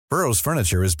Burrow's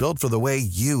furniture is built for the way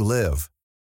you live.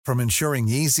 From ensuring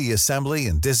easy assembly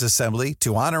and disassembly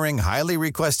to honoring highly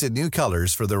requested new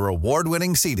colors for their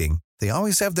award-winning seating, they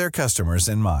always have their customers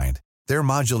in mind. Their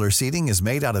modular seating is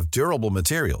made out of durable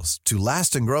materials to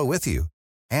last and grow with you.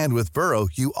 And with Burrow,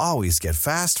 you always get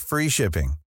fast, free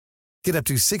shipping. Get up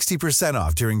to 60%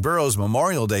 off during Burrow's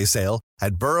Memorial Day sale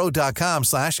at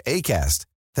burrow.com/ACAST.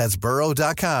 That's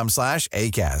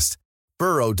burrow.com/ACAST.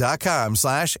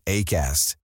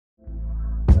 burrow.com/ACAST.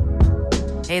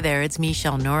 Hey there, it's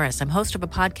Michelle Norris. I'm host of a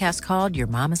podcast called Your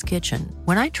Mama's Kitchen.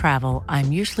 When I travel,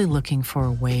 I'm usually looking for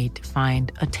a way to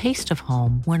find a taste of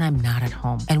home when I'm not at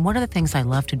home. And one of the things I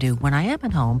love to do when I am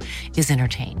at home is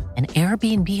entertain. And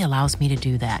Airbnb allows me to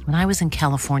do that. When I was in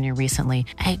California recently,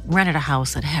 I rented a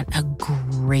house that had a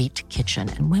great kitchen.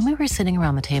 And when we were sitting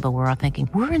around the table, we're all thinking,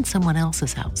 we're in someone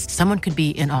else's house. Someone could be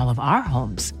in all of our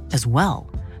homes as well.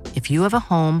 If you have a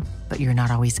home, but you're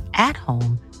not always at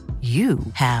home, you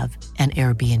have an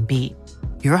Airbnb.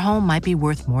 Your home might be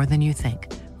worth more than you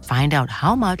think. Find out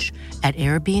how much at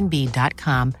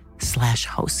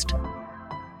airbnb.com/host.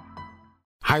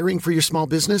 Hiring for your small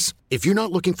business? If you're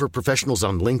not looking for professionals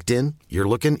on LinkedIn, you're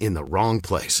looking in the wrong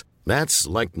place. That's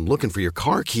like looking for your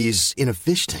car keys in a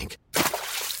fish tank.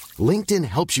 LinkedIn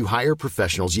helps you hire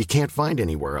professionals you can't find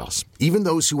anywhere else, even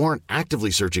those who aren't actively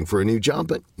searching for a new job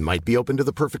but might be open to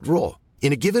the perfect role.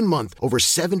 In a given month, over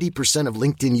 70% of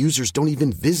LinkedIn users don't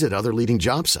even visit other leading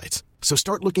job sites. So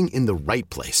start looking in the right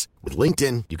place. With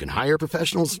LinkedIn, you can hire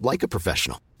professionals like a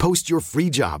professional. Post your free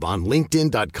job on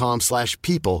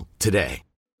linkedin.com/people today.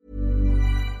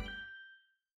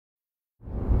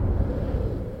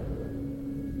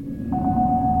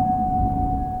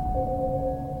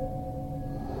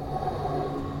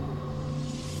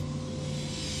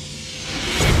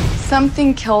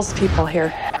 Something kills people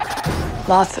here.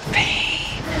 Lots of pain.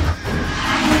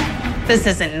 This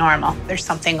isn't normal. There's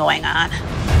something going on.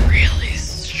 Really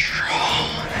strong.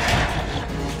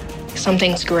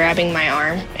 Something's grabbing my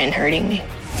arm and hurting me.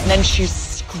 And then she's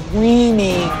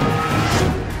screaming.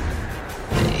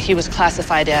 He was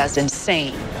classified as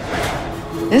insane.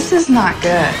 This is not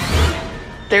good.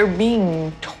 They're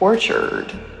being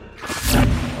tortured.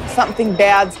 Something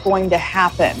bad's going to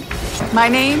happen. My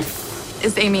name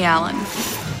is Amy Allen.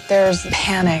 There's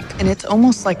panic, and it's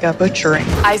almost like a butchering.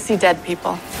 I see dead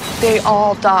people. They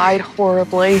all died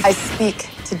horribly. I speak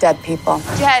to dead people.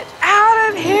 Get out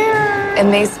of here!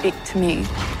 And they speak to me.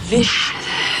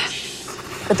 Vicious.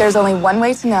 But there's only one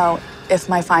way to know if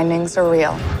my findings are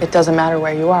real. It doesn't matter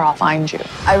where you are, I'll find you.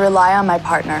 I rely on my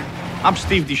partner. I'm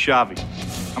Steve DeShavi.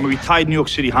 I'm a retired New York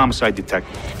City homicide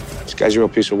detective. This guy's a real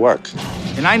piece of work.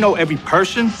 And I know every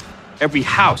person, every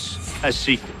house has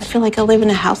secrets. I feel like I live in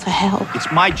a house of hell.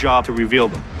 It's my job to reveal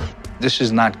them. This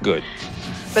is not good.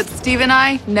 But Steve and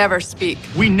I never speak.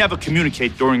 We never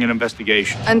communicate during an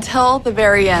investigation. Until the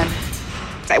very end.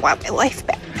 I want my life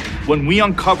back. When we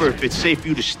uncover if it's safe for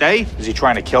you to stay, Is he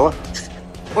trying to kill her?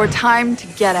 Or time to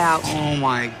get out. Oh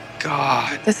my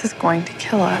God. This is going to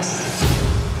kill us.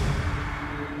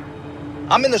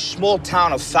 I'm in the small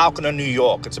town of Falconer, New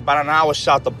York. It's about an hour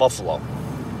south of Buffalo.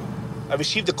 I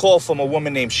received a call from a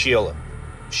woman named Sheila.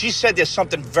 She said there's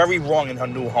something very wrong in her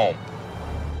new home.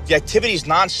 The activity's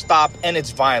nonstop and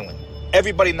it's violent.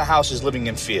 Everybody in the house is living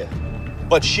in fear.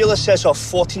 But Sheila says her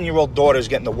 14-year-old daughter is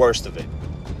getting the worst of it.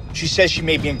 She says she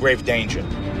may be in grave danger.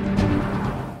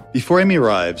 Before Amy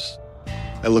arrives,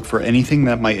 I look for anything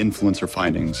that might influence her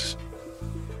findings.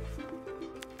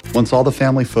 Once all the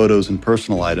family photos and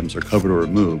personal items are covered or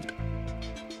removed,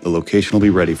 the location will be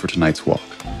ready for tonight's walk.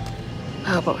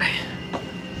 Oh boy.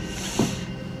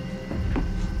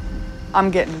 I'm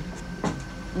getting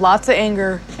lots of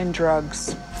anger and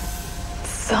drugs.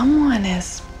 Someone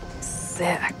is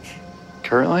sick.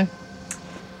 Currently?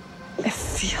 It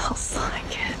feels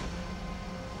like it.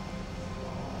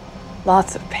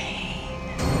 Lots of pain.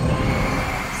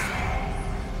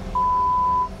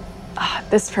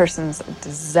 This person's a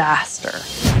disaster.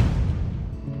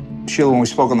 Sheila, when we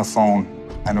spoke on the phone,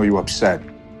 I know you were upset.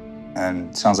 And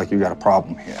it sounds like you got a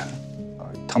problem here.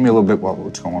 Tell me a little bit about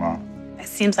what's going on. It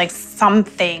seems like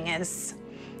something is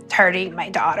hurting my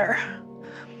daughter.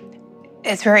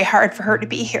 It's very hard for her to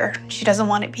be here. She doesn't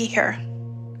want to be here.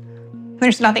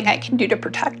 There's nothing I can do to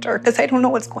protect her because I don't know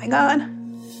what's going on.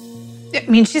 I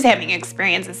mean, she's having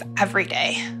experiences every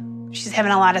day. She's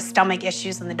having a lot of stomach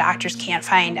issues and the doctors can't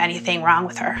find anything wrong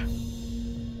with her.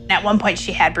 And at one point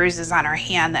she had bruises on her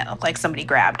hand that looked like somebody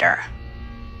grabbed her.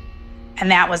 And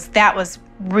that was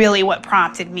really what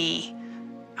prompted me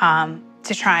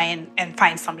to try and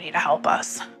find somebody to help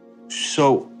us.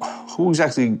 So, who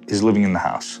exactly is living in the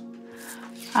house?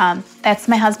 That's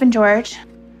my husband, George.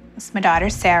 It's my daughter,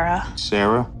 Sarah.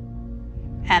 Sarah?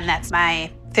 And that's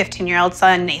my 15-year-old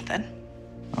son, Nathan.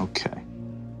 Okay.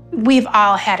 We've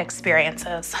all had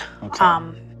experiences.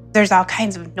 Okay. There's all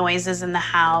kinds of noises in the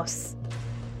house.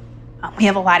 We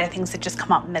have a lot of things that just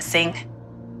come up missing.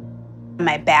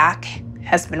 My back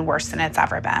has been worse than it's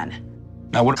ever been.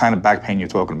 Now, what kind of back pain are you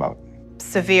talking about?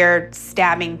 Severe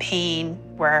stabbing pain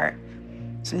where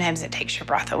sometimes it takes your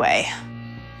breath away.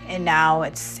 And now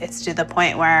it's to the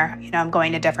point where, I'm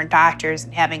going to different doctors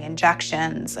and having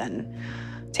injections and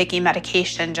taking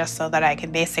medication just so that I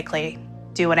can basically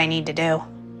do what I need to do.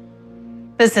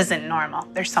 This isn't normal.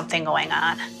 There's something going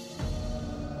on.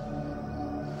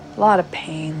 A lot of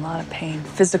pain,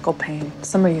 physical pain.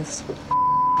 Somebody's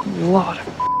a lot of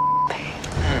pain.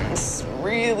 It's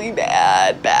really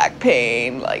bad back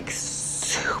pain, like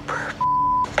super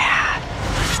bad.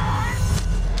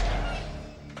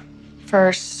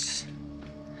 First,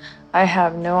 I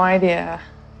have no idea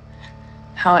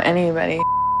how anybody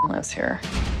lives here.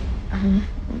 I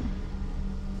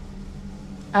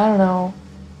don't know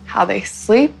how they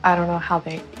sleep. I don't know how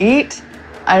they eat.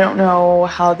 I don't know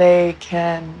how they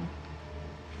can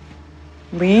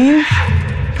leave.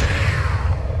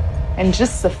 And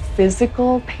just the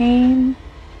physical pain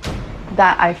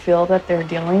that I feel that they're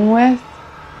dealing with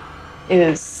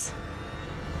is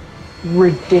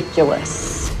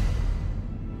ridiculous.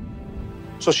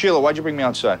 So, Sheila, why'd you bring me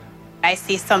outside? I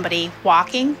see somebody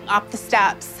walking up the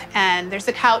steps, and there's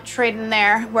a couch right in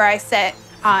there where I sit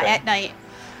at night,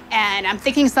 and I'm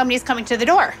thinking somebody's coming to the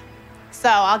door. So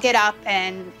I'll get up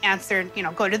and answer,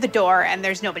 go to the door, and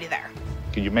there's nobody there.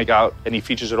 Can you make out any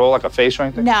features at all, like a face or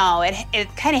anything? No,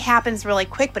 it kind of happens really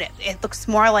quick, but it looks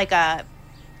more like a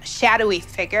shadowy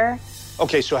figure.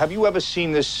 Okay, so have you ever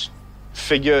seen this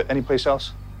figure anyplace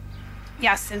else?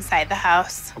 Yes, inside the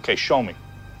house. Okay, show me.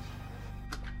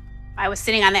 I was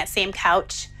sitting on that same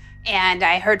couch, and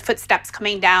I heard footsteps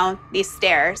coming down these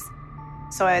stairs.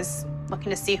 So I was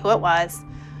looking to see who it was,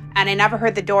 and I never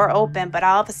heard the door open, but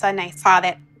all of a sudden I saw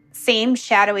that same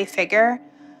shadowy figure,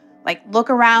 look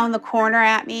around the corner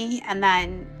at me, and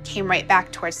then came right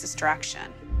back towards this direction.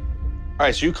 All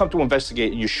right, so you come to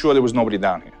investigate, and you're sure there was nobody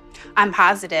down here? I'm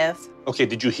positive. Okay,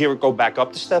 did you hear it go back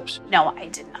up the steps? No, I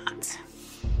did not.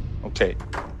 Okay.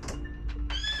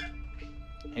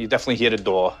 And you definitely hear the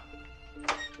door.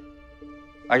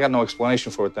 I got no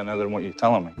explanation for it then other than what you're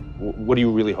telling me. What are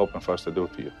you really hoping for us to do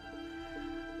for you?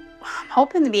 I'm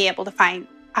hoping to be able to find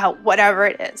out whatever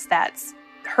it is that's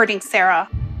hurting Sarah.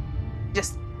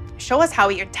 Just show us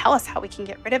tell us how we can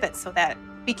get rid of it so that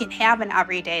we can have an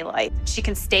everyday life. She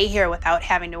can stay here without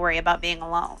having to worry about being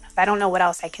alone. I don't know what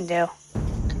else I can do.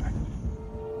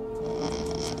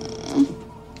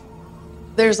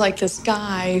 There's this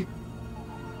guy.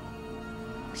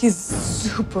 He's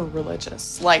super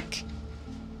religious,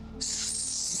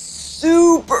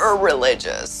 super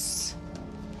religious.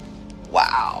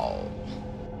 Wow.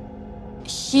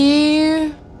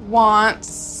 He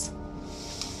wants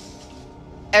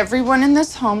everyone in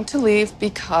this home to leave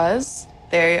because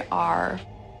they are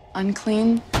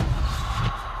unclean.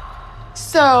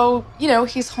 So,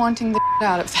 he's haunting the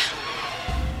out of them.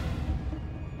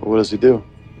 What does he do?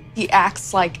 He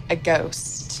acts like a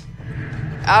ghost.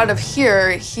 Out of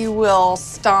here, he will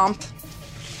stomp,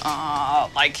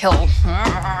 he'll...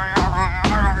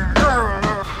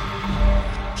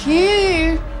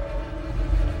 He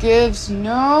gives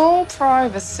no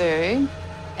privacy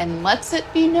and lets it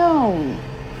be known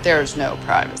there's no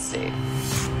privacy.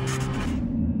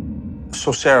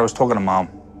 So Sarah was talking to Mom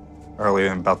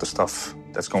earlier about the stuff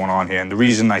that's going on here, and the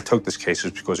reason I took this case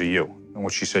is because of you and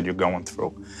what she said you're going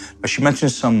through. But she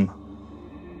mentioned some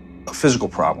physical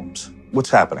problems. What's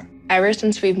happening? Ever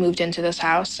since we've moved into this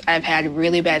house, I've had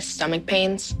really bad stomach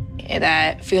pains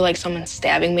that feel like someone's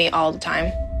stabbing me all the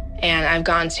time. And I've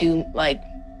gone to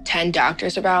 10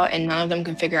 doctors about, and none of them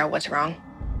can figure out what's wrong.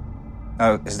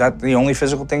 Is that the only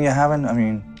physical thing you're having? I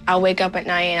mean... I'll wake up at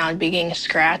night and I'll be getting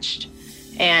scratched.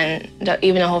 And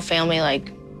even the whole family,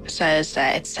 says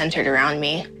that it's centered around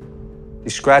me.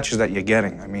 These scratches that you're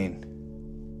getting, I mean,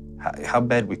 how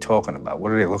bad are we talking about?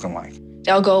 What are they looking like?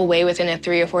 They'll go away within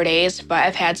 3 or 4 days, but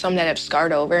I've had some that have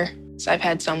scarred over, so I've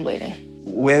had some bleeding.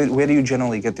 Where do you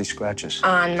generally get these scratches?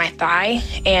 On my thigh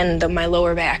and my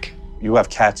lower back. You have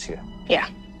cats here? Yeah.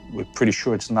 We're pretty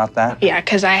sure it's not that? Yeah,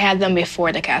 because I had them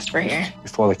before the cats were here.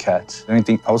 Before the cats.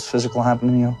 Anything else physical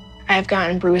happening to you? I've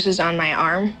gotten bruises on my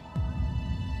arm.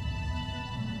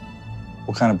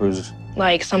 What kind of bruises?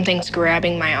 Something's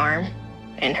grabbing my arm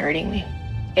and hurting me.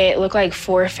 It looked like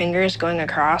 4 fingers going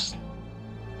across,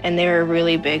 and they were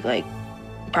really big,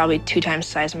 probably 2 times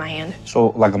the size of my hand. So,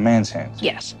 like a man's hand?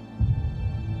 Yes.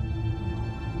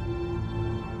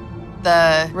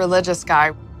 The religious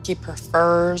guy, he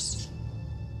prefers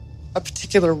a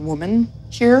particular woman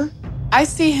here. I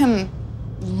see him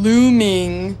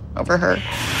looming over her.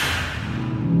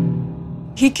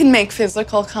 He can make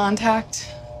physical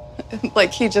contact,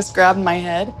 like he just grabbed my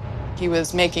head. He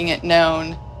was making it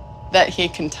known that he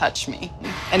can touch me.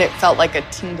 And it felt like a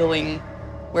tingling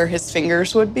where his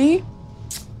fingers would be,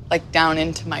 like down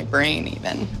into my brain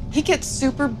even. He gets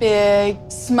super big,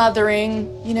 smothering,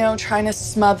 trying to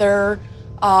smother,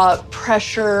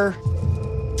 pressure,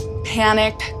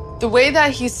 panic. The way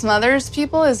that he smothers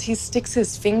people is he sticks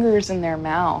his fingers in their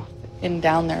mouth and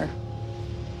down there.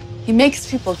 He makes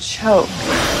people choke.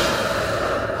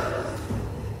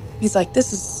 He's like,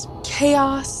 this is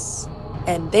chaos,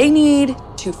 and they need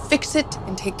to fix it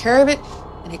and take care of it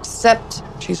and accept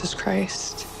Jesus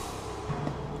Christ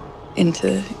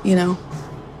into,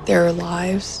 their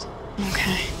lives.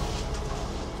 Okay.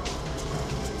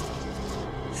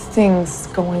 Things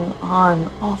going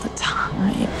on all the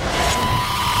time.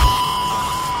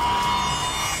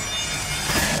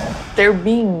 They're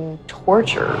being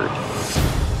tortured.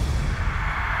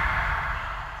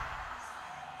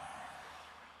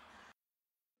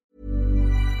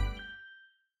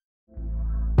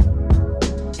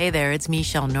 Hey there, it's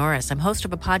Michelle Norris. I'm host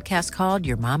of a podcast called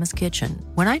Your Mama's Kitchen.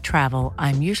 When I travel,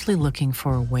 I'm usually looking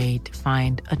for a way to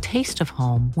find a taste of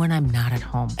home when I'm not at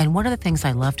home. And one of the things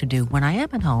I love to do when I am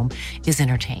at home is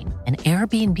entertain. And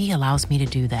Airbnb allows me to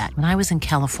do that. When I was in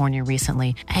California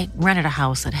recently, I rented a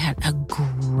house that had a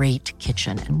great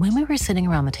kitchen. And when we were sitting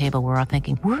around the table, we're all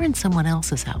thinking, we're in someone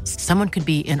else's house. Someone could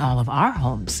be in all of our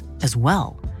homes as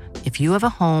well. If you have a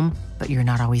home, but you're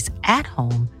not always at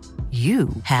home, you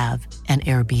have an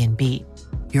Airbnb.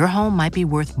 Your home might be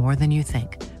worth more than you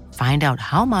think. Find out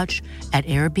how much at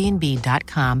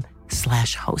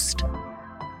airbnb.com/host.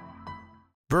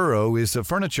 Burrow is a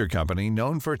furniture company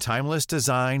known for timeless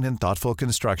design and thoughtful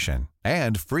construction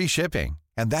and free shipping,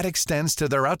 and that extends to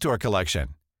their outdoor collection.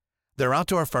 Their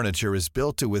outdoor furniture is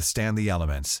built to withstand the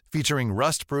elements, featuring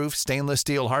rust-proof stainless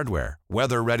steel hardware,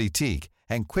 weather-ready teak,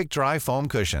 and quick-dry foam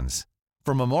cushions.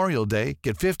 For Memorial Day,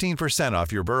 get 15%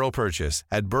 off your Burrow purchase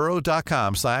at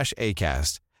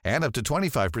burrow.com/ACAST and up to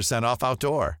 25% off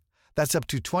outdoor. That's up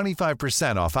to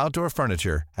 25% off outdoor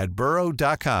furniture at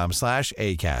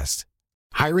burrow.com/ACAST.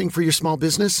 Hiring for your small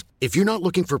business? If you're not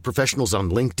looking for professionals on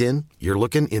LinkedIn, you're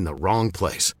looking in the wrong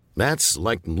place. That's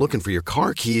like looking for your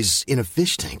car keys in a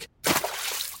fish tank.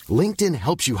 LinkedIn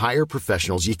helps you hire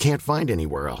professionals you can't find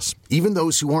anywhere else, even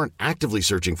those who aren't actively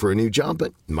searching for a new job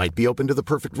but might be open to the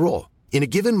perfect role. In a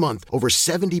given month, over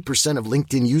 70% of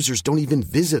LinkedIn users don't even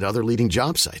visit other leading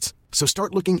job sites. So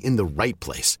start looking in the right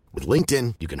place. With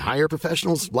LinkedIn, you can hire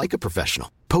professionals like a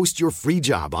professional. Post your free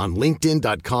job on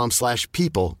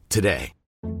linkedin.com/people today.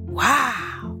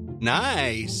 Wow.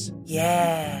 Nice.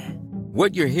 Yeah.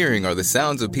 What you're hearing are the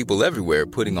sounds of people everywhere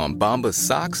putting on Bombas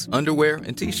socks, underwear,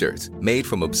 and T-shirts made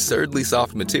from absurdly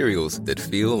soft materials that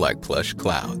feel like plush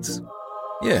clouds.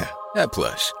 Yeah, that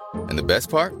plush. And the best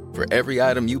part? For every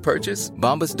item you purchase,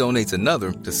 Bombas donates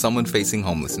another to someone facing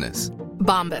homelessness.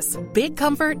 Bombas. Big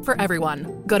comfort for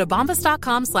everyone. Go to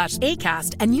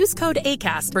bombas.com/ACAST and use code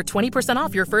ACAST for 20%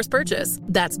 off your first purchase.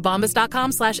 That's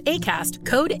bombas.com/ACAST.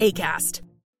 Code ACAST.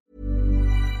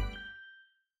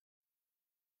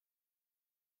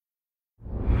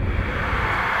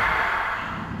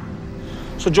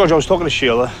 So, George, I was talking to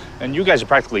Sheila, and you guys are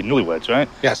practically newlyweds, right?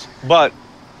 Yes. But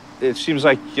it seems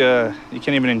like you can't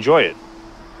even enjoy it.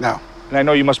 No. And I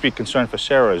know you must be concerned for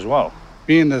Sarah as well.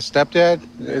 Being the stepdad,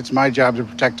 it's my job to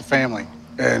protect the family.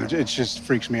 And it just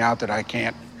freaks me out that I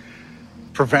can't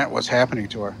prevent what's happening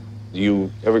to her. Do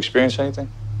you ever experience anything?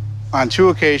 On 2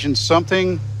 occasions,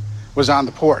 something was on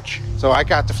the porch. So I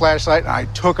got the flashlight and I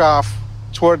took off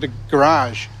toward the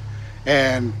garage,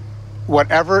 and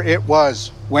whatever it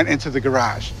was went into the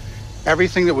garage.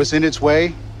 Everything that was in its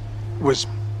way was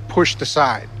pushed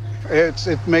aside.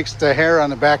 It makes the hair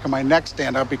on the back of my neck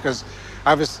stand up, because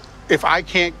if I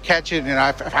can't catch it and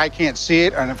if I can't see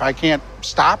it and if I can't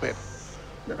stop it,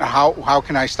 how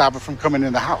can I stop it from coming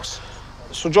in the house?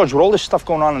 So, George, with all this stuff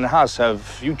going on in the house, have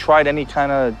you tried any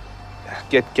kind of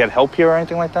get help here or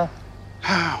anything like that?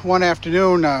 One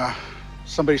afternoon,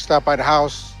 somebody stopped by the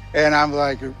house, and I'm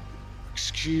like,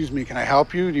 excuse me, can I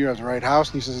help you? Do you have the right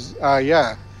house? And he says,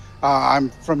 yeah, I'm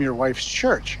from your wife's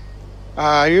church.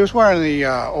 He was wearing the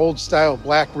old-style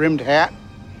black rimmed hat.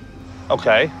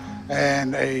 Okay.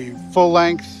 And a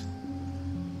full-length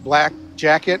black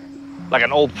jacket. Like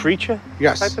an old preacher?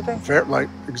 Yes. Type of thing?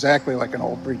 Exactly like an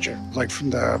old preacher. Like from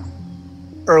the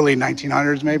early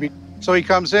 1900s, maybe. So he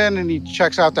comes in and he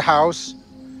checks out the house,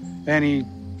 and he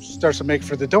starts to make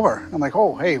for the door. I'm like,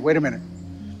 oh, hey, wait a minute.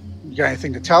 You got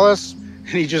anything to tell us? And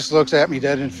he just looks at me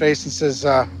dead in the face and says,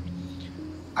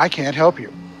 I can't help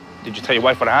you. Did you tell your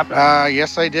wife what happened?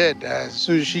 Yes, I did. As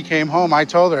soon as she came home, I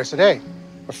told her, I said, hey,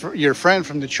 your friend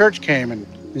from the church came.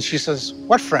 And she says,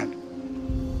 what friend?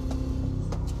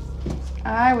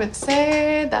 I would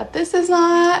say that this is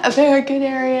not a very good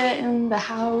area in the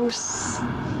house.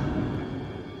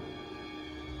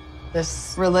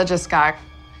 This religious guy,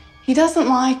 he doesn't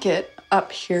like it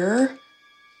up here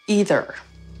either.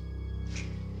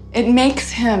 It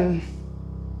makes him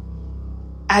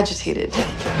agitated.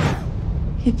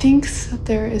 He thinks that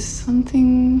there is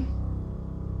something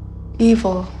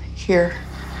evil here.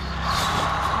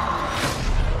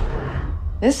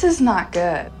 This is not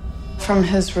good. From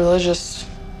his religious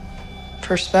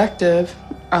perspective,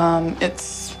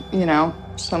 it's,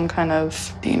 some kind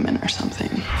of demon or something.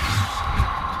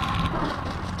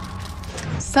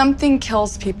 Something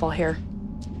kills people here.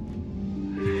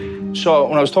 So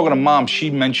when I was talking to Mom, she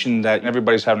mentioned that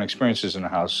everybody's having experiences in the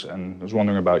house, and I was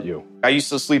wondering about you. I used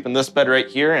to sleep in this bed right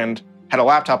here and had a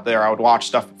laptop there. I would watch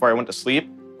stuff before I went to sleep,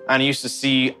 and I used to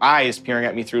see eyes peering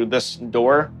at me through this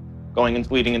door,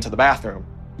 leading into the bathroom.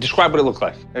 Describe what it looked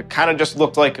like. It kind of just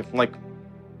looked like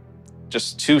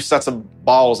just two sets of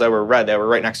balls that were red that were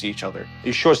right next to each other. Are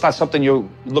you sure it's not something you're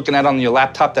looking at on your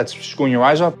laptop that's screwing your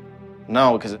eyes up?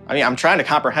 No, because I'm trying to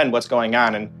comprehend what's going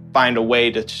on and find a way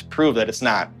to prove that it's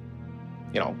not,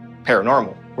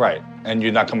 paranormal. Right, and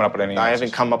you're not coming up with anything. I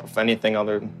haven't come up with anything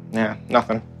other than,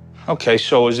 nothing. Okay,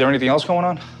 so is there anything else going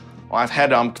on? Well, I've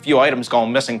had a few items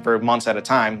going missing for months at a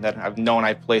time that I've known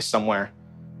I've placed somewhere.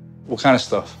 What kind of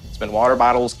stuff? It's been water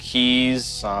bottles,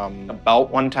 keys, a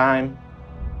belt one time.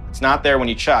 It's not there when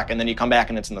you check, and then you come back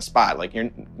and it's in the spot. Like,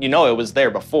 it was there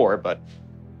before, but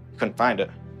you couldn't find it.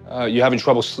 You having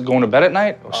trouble going to bed at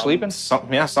night or sleeping?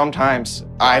 Sometimes.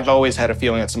 I've always had a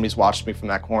feeling that somebody's watched me from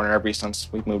that corner ever since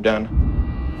we moved in.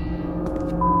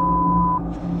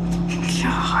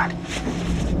 God.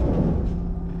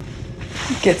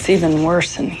 It gets even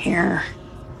worse in here.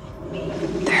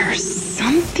 There's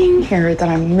something here that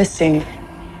I'm missing.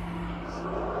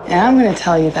 And I'm gonna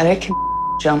tell you that it can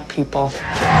jump people.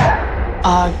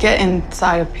 Get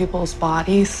inside of people's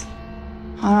bodies.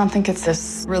 I don't think it's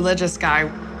this religious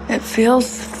guy. It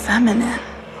feels feminine.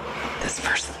 This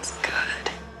person's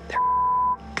good. They're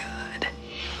good.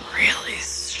 Really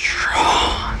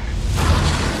strong.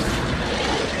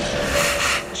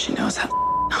 She knows how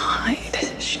to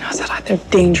hide. She knows how to hide. They're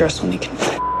dangerous when they can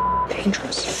be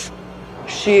dangerous.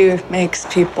 She makes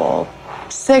people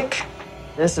sick.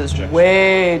 This is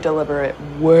way deliberate,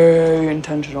 way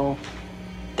intentional.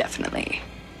 Definitely.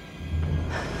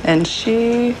 And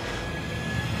she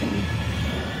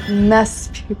can mess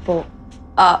people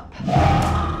up.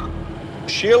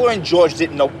 Sheila and George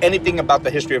didn't know anything about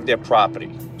the history of their property,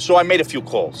 so I made a few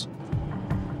calls.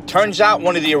 Turns out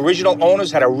one of the original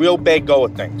owners had a real bad go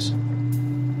of things.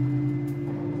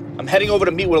 I'm heading over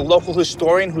to meet with a local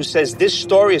historian who says this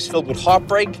story is filled with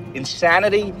heartbreak,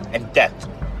 insanity, and death.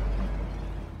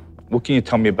 What can you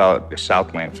tell me about the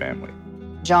Southland family?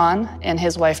 John and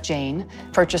his wife Jane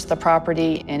purchased the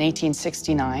property in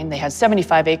 1869. They had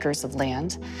 75 acres of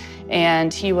land,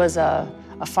 and he was a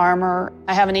farmer.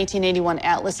 I have an 1881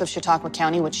 atlas of Chautauqua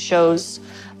County, which shows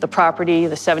the property,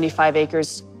 the 75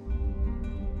 acres.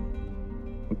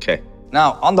 Okay.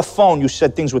 Now, on the phone, you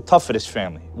said things were tough for this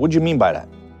family. What do you mean by that?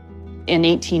 In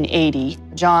 1880,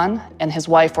 John and his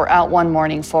wife were out one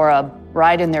morning for a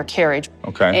ride in their carriage.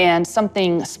 Okay. And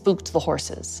something spooked the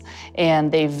horses, and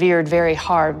they veered very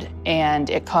hard, and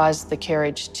it caused the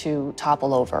carriage to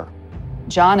topple over.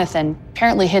 Jonathan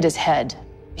apparently hit his head.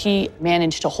 He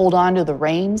managed to hold on to the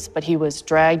reins, but he was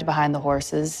dragged behind the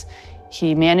horses.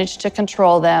 He managed to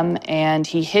control them, and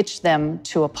he hitched them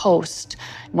to a post,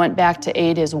 went back to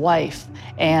aid his wife,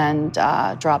 and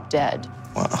dropped dead.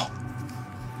 Wow.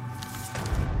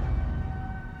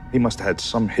 He must have had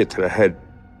some hit to the head.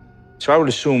 So I would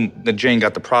assume that Jane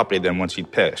got the property then once he'd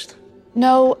passed.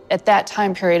 No, at that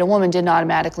time period, a woman didn't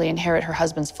automatically inherit her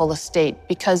husband's full estate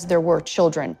because there were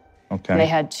children. Okay. They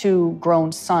had 2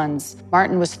 grown sons.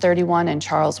 Martin was 31 and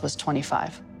Charles was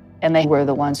 25. And they were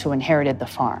the ones who inherited the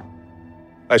farm.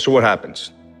 All right, so what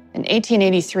happens? In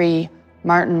 1883,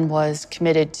 Martin was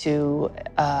committed to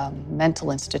a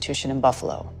mental institution in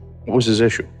Buffalo. What was his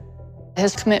issue?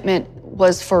 His commitment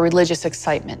was for religious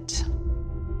excitement.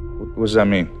 What does that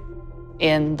mean?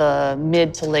 In the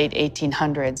mid to late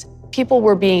 1800s, people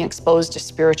were being exposed to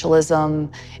spiritualism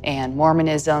and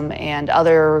Mormonism and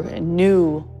other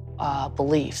new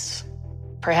beliefs.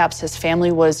 Perhaps his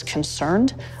family was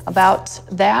concerned about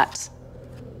that.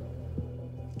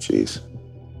 Jeez.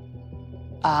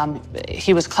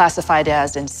 He was classified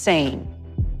as insane.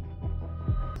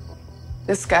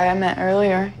 This guy I met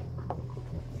earlier,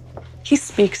 he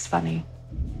speaks funny.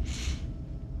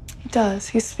 He does.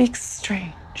 He speaks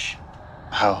strange.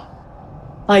 How?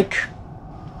 Like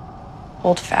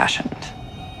old-fashioned.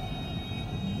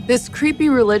 This creepy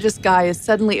religious guy is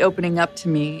suddenly opening up to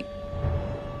me,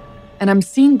 and I'm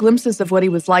seeing glimpses of what he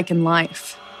was like in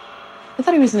life. I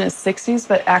thought he was in his 60s,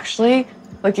 but actually,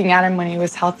 looking at him when he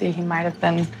was healthy, he might have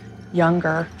been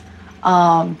younger.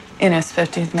 In his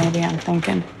 50s, maybe, I'm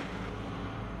thinking.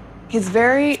 He's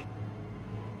very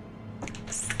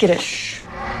skittish.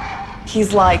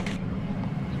 He's like,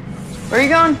 where are you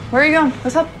going? Where are you going?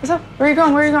 What's up? What's up? Where are you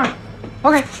going? Where are you going?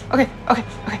 Okay.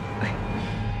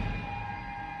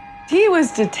 He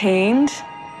was detained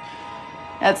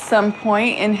at some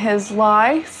point in his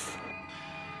life.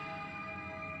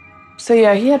 So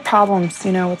yeah, he had problems,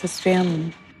 with his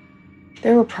family.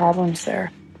 There were problems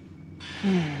there.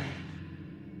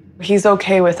 He's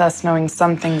okay with us knowing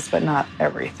some things, but not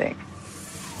everything.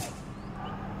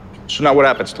 So now what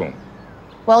happens to him?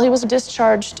 Well, he was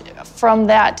discharged from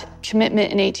that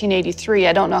commitment in 1883.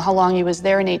 I don't know how long he was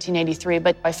there in 1883,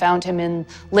 but I found him in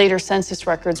later census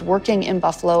records working in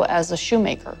Buffalo as a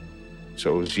shoemaker.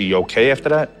 So is he okay after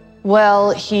that?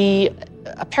 Well, he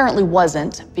apparently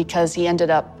wasn't, because he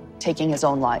ended up taking his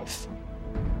own life.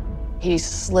 He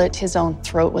slit his own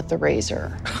throat with the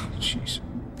razor. Jeez.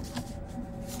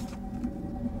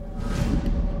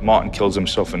 Martin kills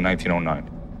himself in 1909.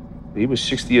 He was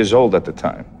 60 years old at the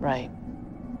time. Right.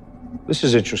 This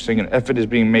is interesting. An effort is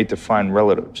being made to find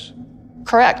relatives.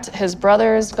 Correct. His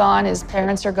brother is gone. His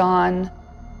parents are gone.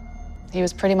 He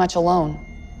was pretty much alone.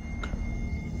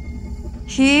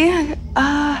 He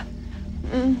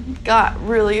got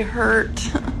really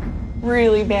hurt,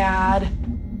 really bad,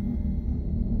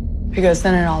 because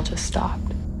then it all just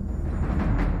stopped.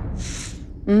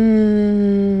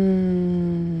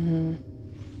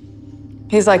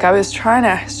 He's like, I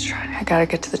gotta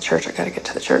get to the church.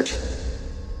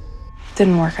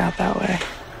 Didn't work out that way.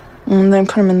 And they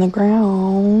put him in the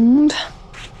ground.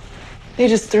 They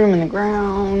just threw him in the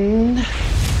ground.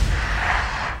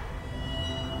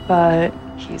 But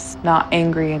he's not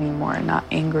angry anymore.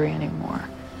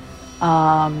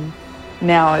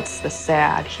 Now it's the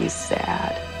sad. He's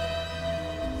sad.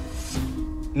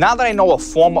 Now that I know a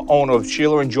former owner of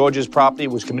Sheila and George's property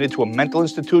was committed to a mental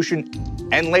institution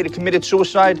and later committed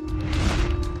suicide,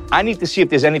 I need to see if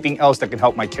there's anything else that can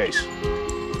help my case.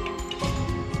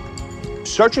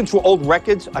 Searching through old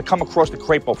records, I come across the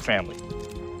Crapo family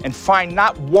and find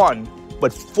not one,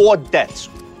 but 4 deaths,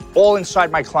 all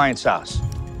inside my client's house.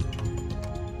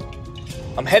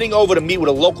 I'm heading over to meet with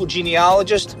a local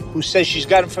genealogist who says she's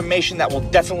got information that will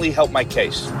definitely help my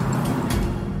case.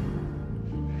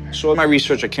 So in my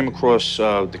research, I came across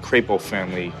the Crapo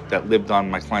family that lived on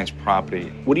my client's property.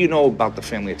 What do you know about the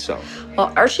family itself?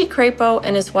 Well, Archie Crapo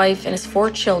and his wife and his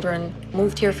 4 children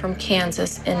moved here from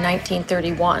Kansas in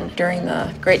 1931 during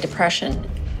the Great Depression.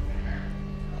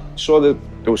 Saw that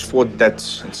there was 4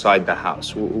 deaths inside the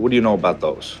house. What do you know about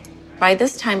those? By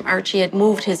this time, Archie had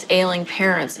moved his ailing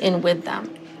parents in with them.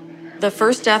 The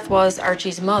first death was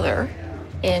Archie's mother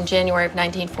in January of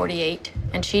 1948,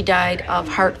 and she died of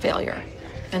heart failure.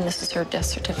 And this is her death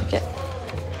certificate.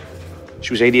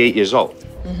 She was 88 years old.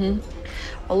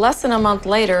 Well, less than a month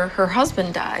later, her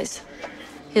husband dies.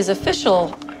 His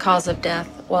official cause of death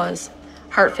was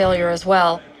heart failure as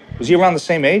well. Was he around the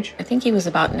same age? I think he was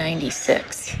about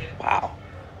 96. Wow.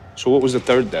 So what was the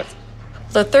third death?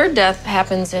 The third death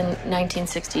happens in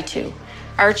 1962.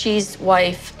 Archie's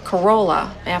wife,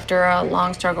 Corolla, after a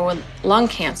long struggle with lung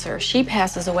cancer, she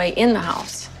passes away in the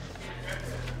house.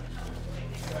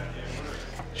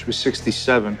 She was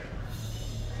 67.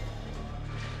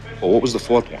 Well, what was the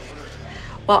 4th one?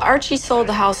 Well, Archie sold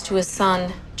the house to his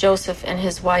son, Joseph, and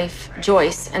his wife,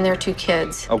 Joyce, and their 2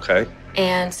 kids. Okay.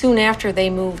 And soon after, they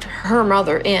moved her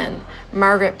mother in,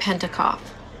 Margaret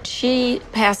Pentecoff. She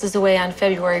passes away on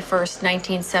February 1st,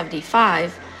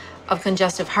 1975, of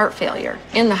congestive heart failure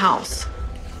in the house.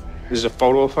 This is a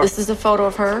photo of her? This is a photo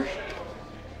of her.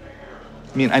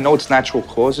 I mean, I know it's natural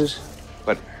causes,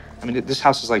 but, I mean, this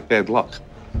house is like bad luck.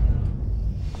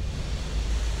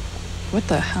 What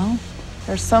the hell?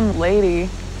 There's some lady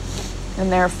in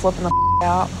there flipping the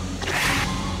out.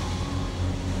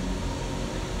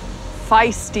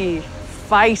 Feisty,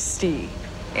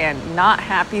 and not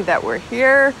happy that we're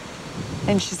here.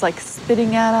 And she's like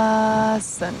spitting at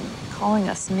us and calling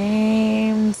us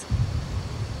names.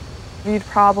 You'd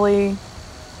probably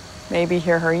maybe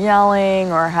hear her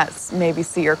yelling or maybe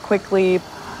see her quickly.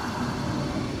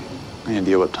 Any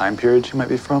idea what time period she might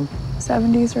be from?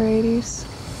 70s or 80s.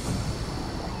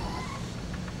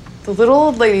 The little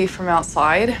old lady from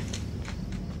outside,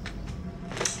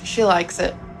 she likes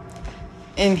it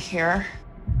in here.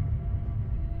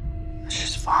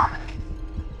 She's vomiting.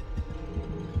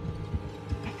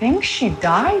 I think she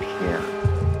died here.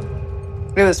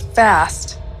 It was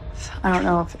fast. I don't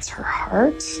know if it's her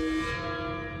heart.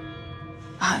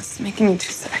 It's making me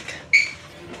too sick.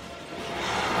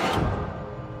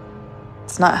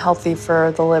 It's not healthy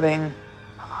for the living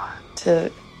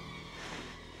to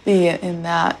be in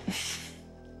that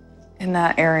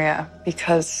area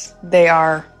because they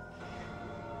are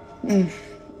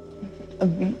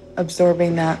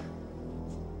absorbing that,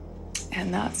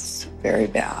 and that's very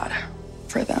bad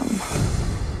for them.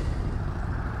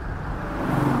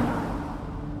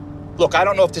 Look, I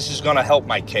don't know if this is gonna help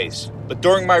my case, but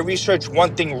during my research,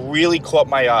 one thing really caught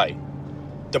my eye.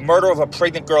 The murder of a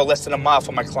pregnant girl less than a mile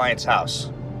from my client's house.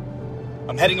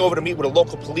 I'm heading over to meet with a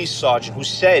local police sergeant who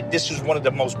said this was one of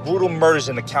the most brutal murders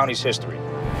in the county's history.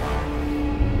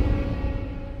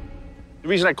 The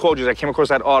reason I called you is I came across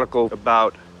that article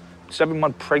about a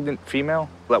 7-month pregnant female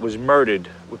that was murdered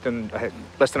within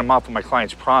less than a mile from my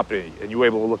client's property, and you were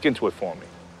able to look into it for me.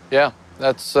 Yeah,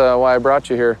 that's why I brought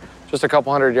you here. Just a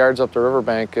couple hundred yards up the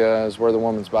riverbank is where the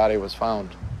woman's body was found.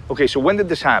 Okay, so when did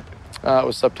this happen? It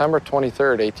was September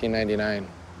 23rd, 1899.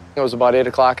 It was about 8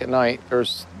 o'clock at night. There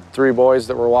was 3 boys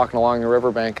that were walking along the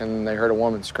riverbank, and they heard a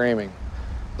woman screaming.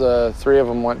 The 3 of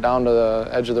them went down to the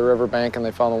edge of the riverbank, and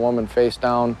they found the woman face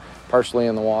down, partially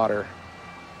in the water.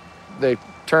 They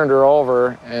turned her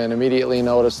over and immediately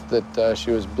noticed that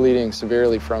she was bleeding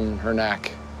severely from her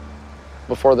neck.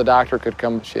 Before the doctor could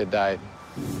come, she had died.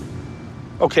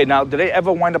 Okay, now, did they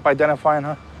ever wind up identifying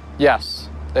her? Yes.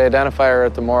 They identify her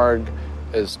at the morgue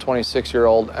as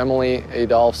 26-year-old Emily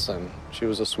Adolfsson. She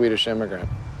was a Swedish immigrant.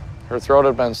 Her throat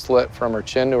had been slit from her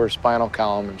chin to her spinal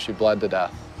column, and she bled to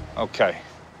death. Okay.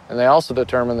 And they also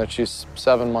determined that she's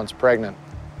 7 months pregnant.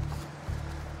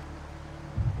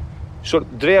 So,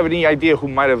 do they have any idea who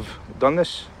might have done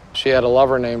this? She had a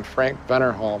lover named Frank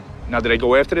Vennerholm. Now, did they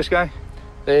go after this guy?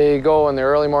 They go in the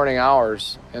early morning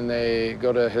hours, and they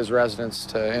go to his residence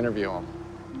to interview him.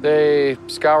 They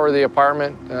scour the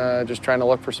apartment, just trying to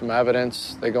look for some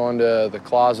evidence. They go into the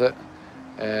closet,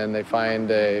 and they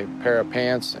find a pair of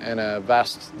pants and a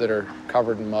vest that are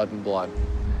covered in mud and blood.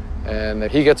 And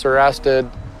he gets arrested.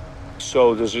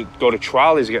 So does it go to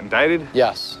trial? Is he get indicted?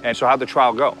 Yes. And so how'd the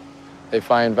trial go? They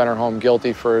find Vennerholm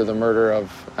guilty for the murder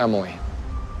of Emily.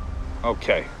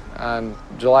 Okay. On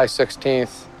July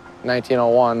 16th,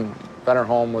 1901,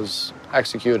 Vennerholm was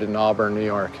executed in Auburn, New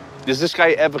York. Does this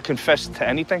guy ever confess to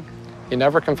anything? He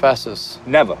never confesses.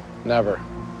 Never? Never.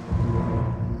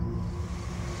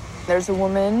 There's a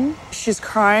woman, she's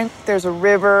crying. There's a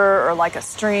river or like a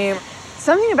stream.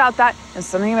 Something about that and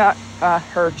something about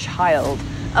her child.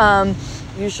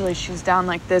 Usually she's down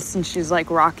like this and she's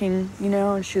like rocking, you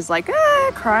know, and she's like,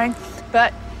 crying.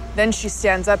 But then she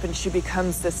stands up and she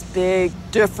becomes this big,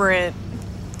 different,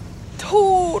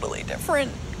 totally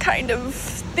different kind of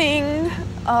thing,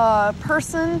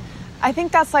 person. I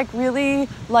think that's like really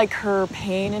like her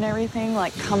pain and everything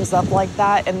like comes up like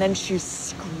that, and then she's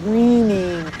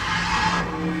screaming.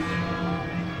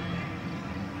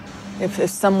 If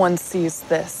someone sees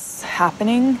this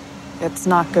happening, it's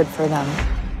not good for them.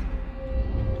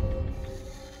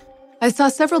 I saw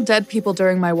several dead people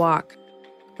during my walk,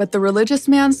 but the religious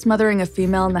man smothering a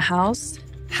female in the house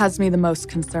has me the most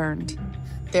concerned.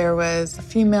 There was a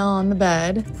female on the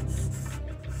bed,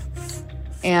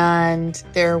 and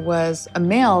there was a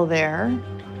male there.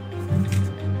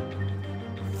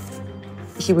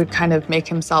 He would kind of make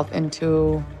himself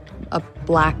into a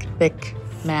black, thick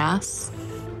mass.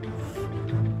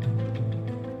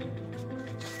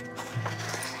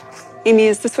 Amy,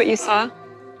 is this what you saw?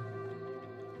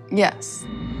 Yes.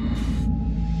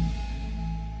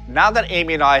 Now that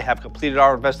Amy and I have completed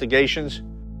our investigations,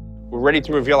 we're ready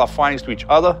to reveal our findings to each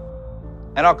other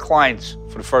and our clients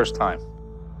for the first time.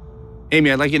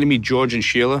 Amy, I'd like you to meet George and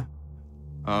Sheila.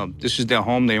 This is their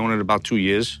home. They own it about 2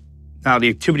 years. Now, the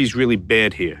activity's really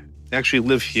bad here. They actually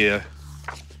live here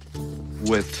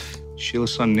with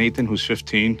Sheila's son, Nathan, who's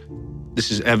 15.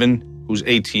 This is Evan, who's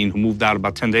 18, who moved out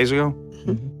about 10 days ago.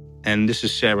 Mm-hmm. And this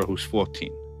is Sarah, who's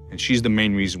 14. And she's the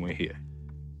main reason we're here.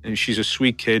 And she's a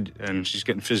sweet kid, and she's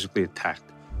getting physically attacked.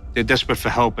 They're desperate for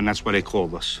help, and that's why they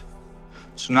called us.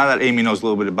 So now that Amy knows a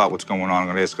little bit about what's going on, I'm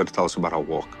going to ask her to tell us about her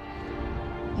walk.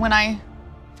 When I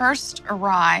first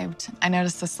arrived, I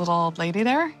noticed this little old lady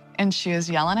there, and she was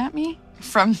yelling at me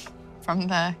from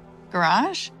the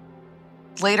garage.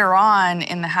 Later on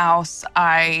in the house,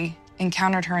 I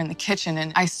encountered her in the kitchen,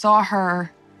 and I saw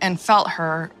her and felt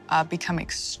her become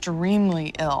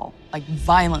extremely ill, like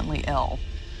violently ill.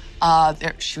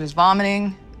 She was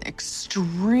vomiting,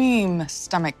 extreme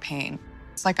stomach pain.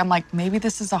 I'm like, maybe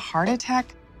this is a heart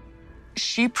attack.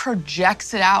 She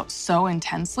projects it out so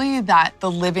intensely that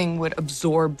the living would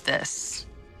absorb this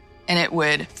and it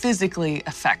would physically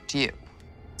affect you.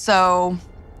 So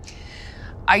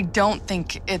I don't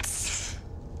think it's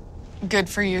good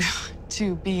for you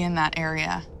to be in that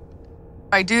area.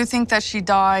 I do think that she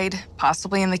died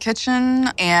possibly in the kitchen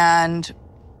and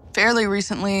fairly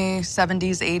recently,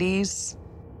 70s, 80s.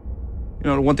 You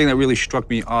know, the one thing that really struck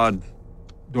me odd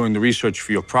during the research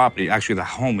for your property, actually the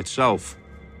home itself,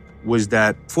 was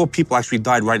that 4 people actually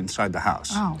died right inside the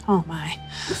house. Oh my.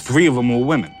 3 of them were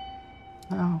women.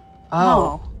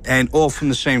 Oh. And all from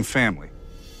the same family.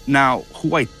 Now,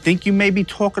 who I think you may be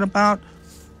talking about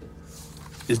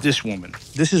is this woman.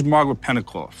 This is Margaret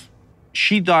Penikoff.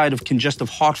 She died of congestive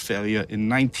heart failure in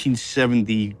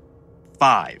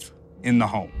 1975 in the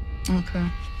home. Okay.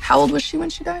 How old was she when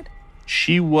she died?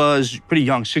 She was pretty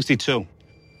young, 62.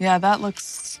 Yeah, that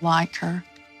looks like her.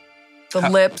 The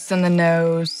lips and the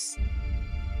nose.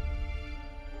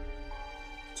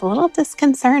 It's a little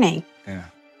disconcerting. Yeah.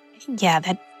 Yeah,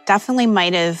 that definitely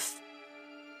might have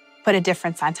put a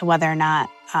difference onto whether or not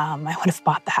I would have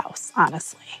bought the house,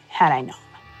 honestly, had I known.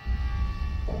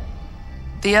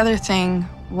 The other thing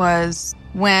was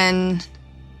when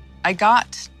I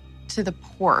got to the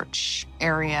porch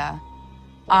area,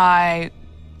 I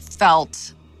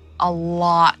felt a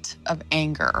lot of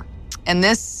anger. And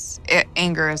this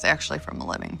anger is actually from a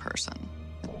living person.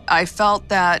 I felt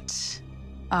that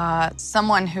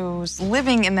someone who's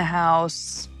living in the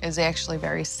house is actually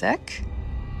very sick.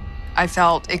 I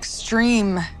felt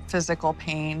extreme physical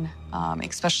pain,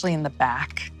 especially in the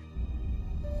back.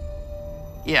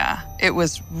 Yeah, it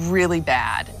was really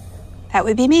bad. That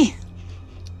would be me.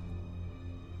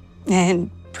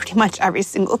 And pretty much every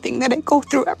single thing that I go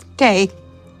through every day.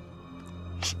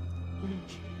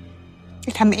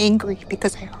 And I'm angry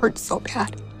because I hurt so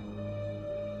bad.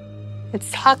 It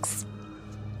sucks.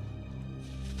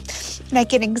 And I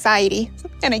get anxiety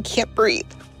and I can't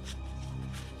breathe.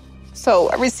 So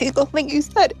every single thing you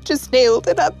said just nailed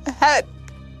it on the head.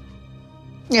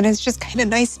 And it's just kind of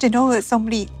nice to know that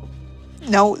somebody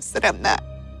knows that I'm not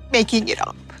making it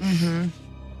up. Mm-hmm.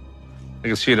 I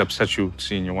can see it upsets you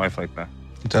seeing your wife like that.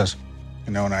 It does.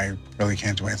 You know, and I really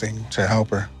can't do anything to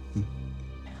help her.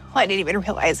 Well, I didn't even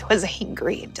realize I was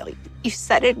angry until you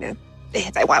said it, and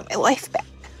I want my life back.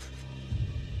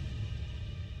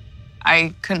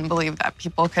 I couldn't believe that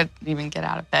people could even get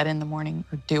out of bed in the morning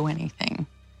or do anything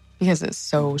because it's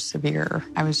so severe.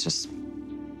 I was just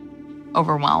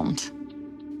overwhelmed.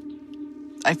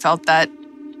 I felt that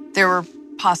there were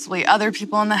possibly other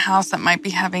people in the house that might be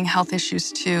having health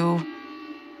issues too.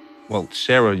 Well,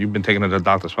 Sarah, you've been taking her to the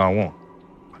doctor for how long?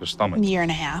 Her stomach. A year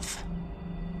and a half.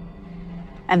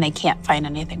 And they can't find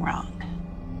anything wrong.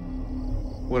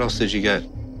 What else did you get?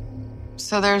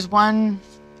 So there's one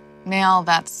nail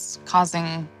that's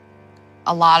causing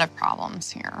a lot of problems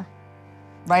here.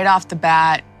 Right off the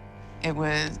bat, it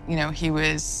was, he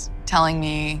was telling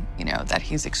me, that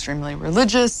he's extremely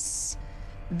religious,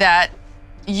 that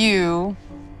you,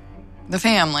 the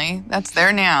family that's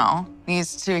there now,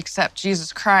 needs to accept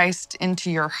Jesus Christ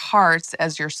into your hearts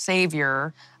as your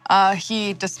savior.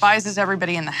 He despises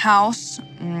everybody in the house.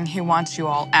 He wants you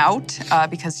all out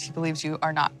because he believes you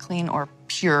are not clean or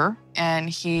pure. And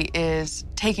he is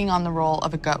taking on the role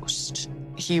of a ghost.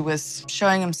 He was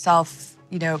showing himself,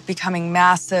 becoming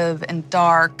massive and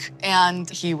dark. And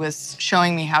he was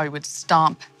showing me how he would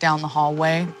stomp down the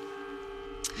hallway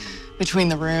between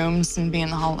the rooms and be in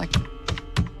the hall like...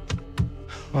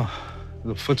 Oh,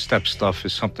 the footstep stuff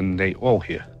is something they all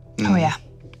hear. Oh, yeah.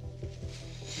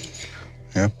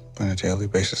 Yep, on a daily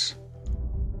basis.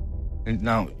 And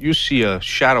now, you see a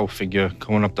shadow figure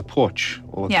going up the porch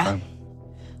all the time.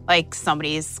 Like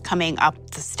somebody's coming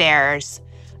up the stairs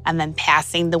and then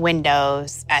passing the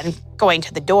windows and going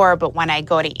to the door, but when I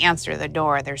go to answer the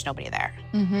door, there's nobody there.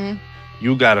 Mm-hmm.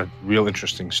 You got a real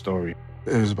interesting story.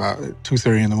 It was about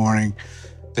 2:30 in the morning.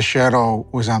 The shadow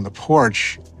was on the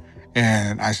porch,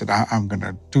 and I said, I'm going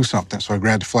to do something. So I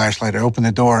grabbed the flashlight, I opened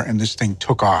the door, and this thing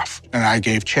took off, and I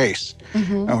gave chase.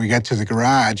 Mm-hmm. And we got to the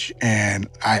garage, and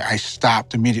I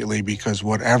stopped immediately because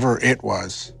whatever it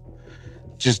was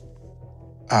just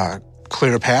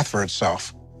cleared a path for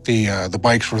itself. The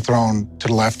bikes were thrown to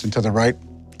the left and to the right.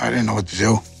 I didn't know what to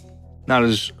do. Now,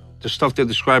 does the stuff they're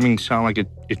describing sound like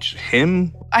it's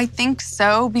him? I think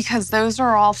so, because those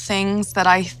are all things that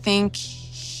I think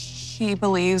he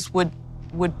believes would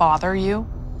bother you.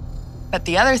 But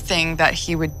the other thing that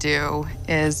he would do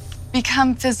is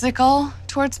become physical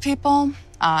towards people.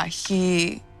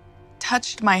 He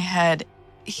touched my head.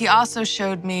 He also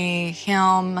showed me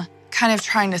him kind of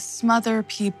trying to smother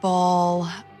people.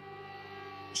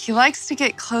 He likes to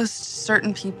get close to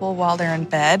certain people while they're in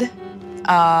bed.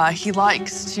 He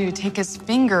likes to take his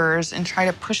fingers and try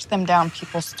to push them down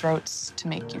people's throats to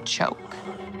make you choke.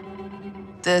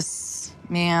 This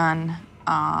man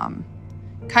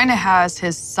kind of has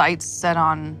his sights set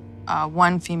on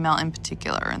one female in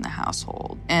particular in the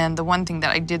household. And the one thing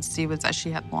that I did see was that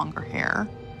she had longer hair.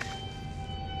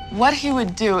 What he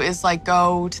would do is like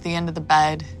go to the end of the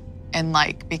bed and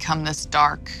like become this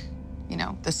dark,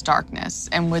 this darkness,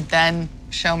 and would then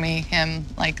show me him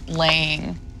like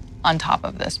laying on top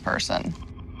of this person.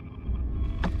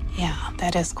 Yeah,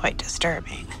 that is quite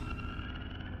disturbing.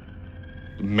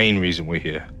 The main reason we're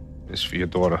here is for your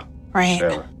daughter, Right.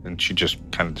 Sarah, and she just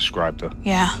kind of described her.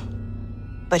 Yeah.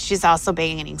 But she's also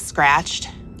been getting scratched.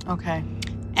 Okay.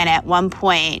 And at one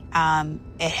point,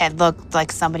 it had looked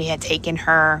like somebody had taken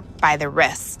her by the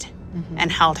wrist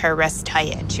and held her wrist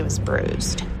tight, and she was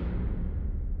bruised.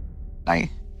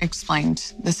 I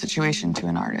explained the situation to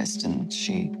an artist, and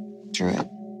she drew it.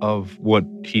 Of what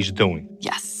he's doing.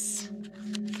 Yes.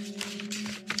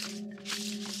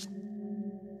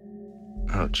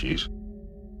 Oh, jeez.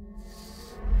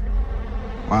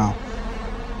 Wow.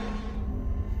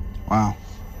 Wow.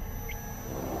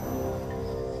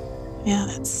 Yeah,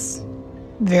 that's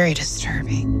very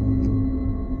disturbing.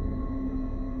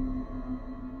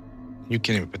 You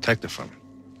can't even protect her from it.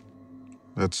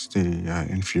 That's the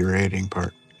infuriating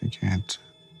part. You can't.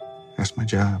 That's my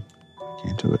job. I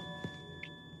can't do it.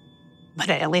 But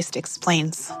it at least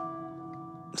explains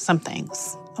some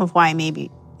things of why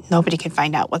maybe nobody can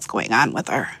find out what's going on with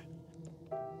her.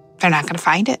 They're not going to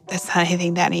find it. That's not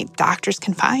anything that any doctors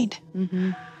can find.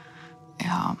 Mm-hmm.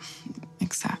 Yeah,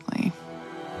 exactly.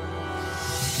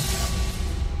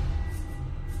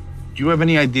 Do you have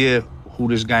any idea who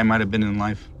this guy might have been in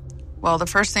life? Well, the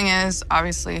first thing is,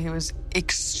 obviously, he was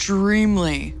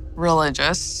extremely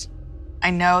religious. I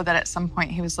know that at some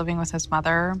point he was living with his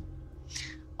mother.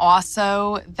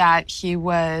 Also, that he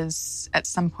was at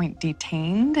some point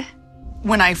detained.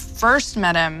 When I first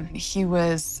met him, he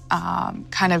was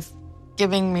kind of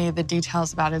giving me the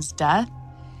details about his death.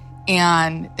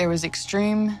 And there was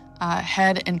extreme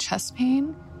head and chest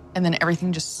pain. And then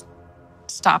everything just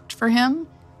stopped for him.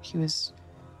 He was,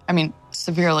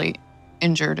 severely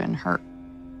injured and hurt.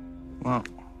 Well,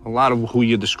 a lot of who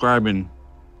you're describing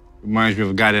reminds me of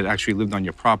a guy that actually lived on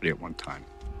your property at one time.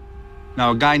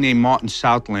 Now, a guy named Martin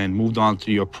Southland moved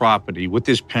onto your property with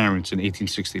his parents in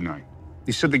 1869.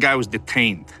 He said the guy was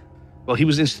detained. Well, he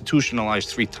was institutionalized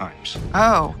 3 times.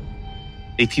 Oh.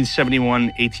 1871,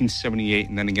 1878,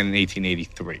 and then again in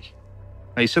 1883.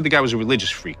 Now, you said the guy was a religious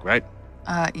freak, right?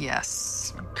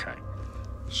 Yes. Okay.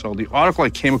 So the article I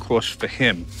came across for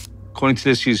him, according to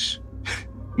this, he's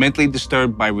mentally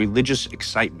disturbed by religious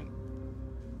excitement.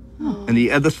 Oh. And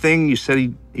the other thing, you said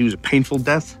he was a painful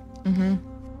death? Mm-hmm.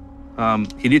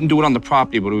 He didn't do it on the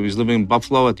property, but when he was living in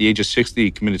Buffalo at the age of 60, he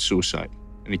committed suicide,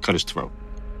 and he cut his throat.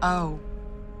 Oh.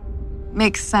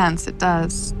 Makes sense, it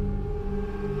does.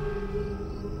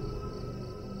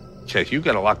 Okay, you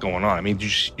got a lot going on. Did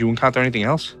you encounter anything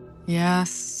else?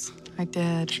 Yes, I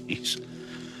did. Jeez.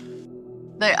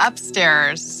 The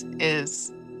upstairs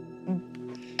is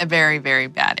a very, very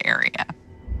bad area.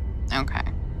 Okay.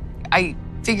 I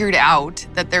figured out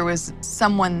that there was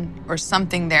someone or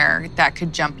something there that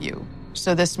could jump you.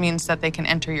 So this means that they can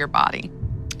enter your body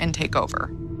and take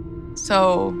over.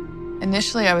 So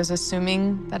initially I was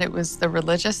assuming that it was the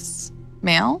religious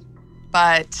male,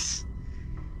 but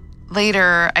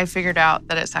later I figured out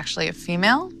that it's actually a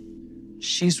female.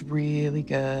 She's really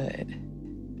good.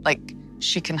 Like,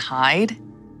 she can hide.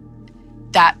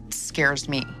 That scares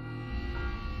me.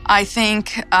 I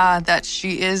think that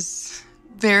she is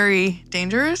very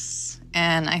dangerous,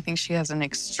 and I think she has an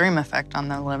extreme effect on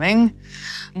the living.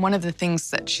 One of the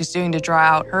things that she's doing to draw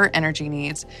out her energy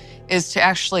needs is to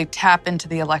actually tap into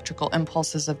the electrical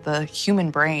impulses of the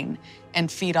human brain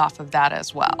and feed off of that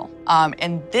as well.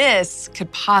 And this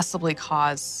could possibly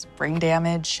cause brain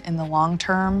damage in the long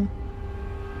term.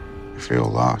 I feel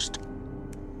lost.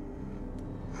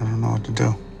 I don't know what to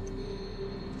do.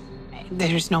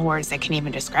 There's no words that can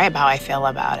even describe how I feel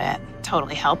about it.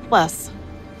 Totally helpless.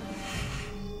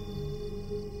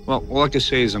 Well, all I can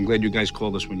say is I'm glad you guys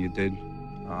called us when you did,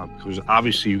 because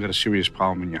obviously you got a serious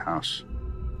problem in your house.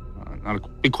 Now, the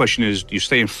big question is, do you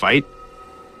stay and fight?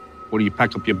 Or do you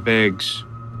pack up your bags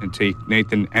and take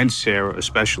Nathan and Sarah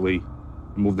especially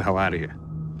and move the hell out of here?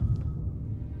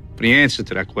 For the answer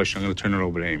to that question, I'm going to turn it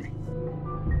over to Amy.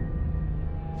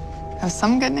 I have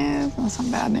some good news and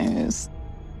some bad news.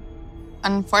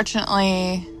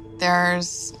 Unfortunately,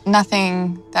 there's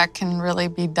nothing that can really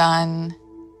be done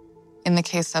in the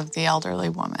case of the elderly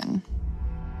woman.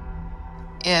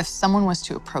 If someone was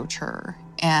to approach her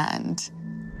and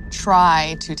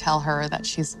try to tell her that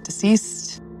she's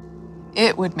deceased,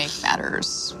 it would make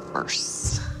matters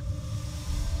worse.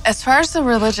 As far as the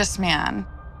religious man,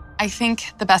 I think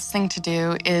the best thing to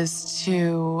do is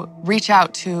to reach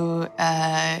out to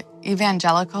an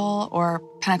evangelical or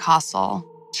Pentecostal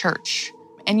church.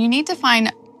 And you need to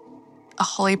find a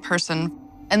holy person.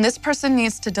 And this person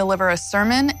needs to deliver a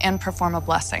sermon and perform a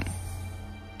blessing.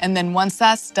 And then once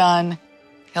that's done,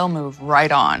 he'll move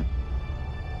right on.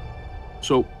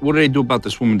 So what do they do about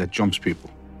this woman that jumps people?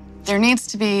 There needs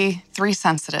to be 3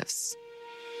 sensitives.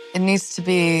 It needs to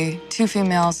be 2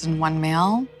 females and 1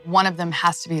 male. One of them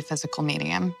has to be a physical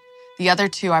medium. The other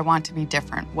 2 I want to be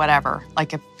different, whatever,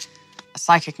 like a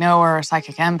psychic knower, a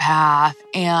psychic empath.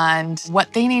 And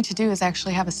what they need to do is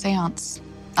actually have a seance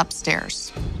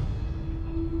upstairs.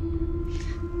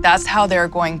 That's how they're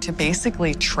going to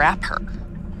basically trap her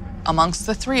amongst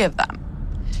the 3 of them.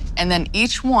 And then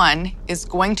each one is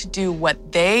going to do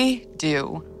what they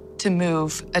do to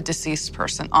move a deceased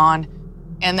person on.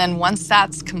 And then once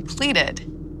that's completed,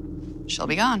 she'll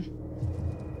be gone.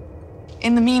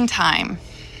 In the meantime,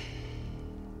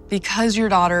 because your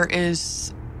daughter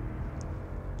is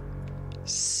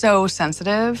so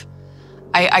sensitive,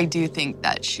 I do think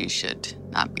that she should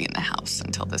not be in the house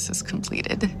until this is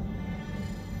completed.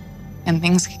 And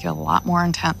things could get a lot more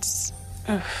intense.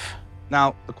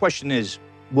 Now, the question is,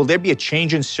 will there be a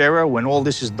change in Sarah when all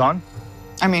this is done?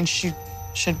 I mean, she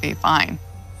should be fine.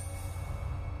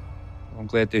 I'm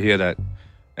glad to hear that.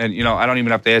 And, I don't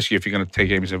even have to ask you if you're going to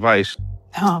take Amy's advice.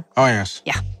 Oh, yes.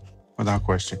 Yeah. Without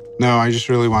question. No, I just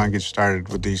really want to get started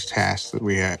with these tasks that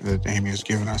that Amy has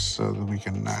given us so that we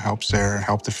can help Sarah,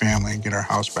 help the family, and get our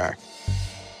house back.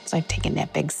 It's like taking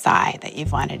that big sigh that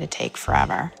you've wanted to take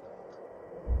forever.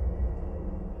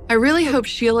 I really hope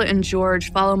Sheila and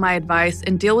George follow my advice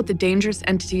and deal with the dangerous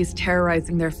entities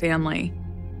terrorizing their family.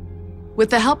 With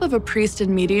the help of a priest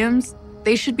and mediums,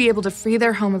 they should be able to free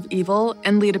their home of evil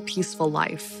and lead a peaceful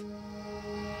life.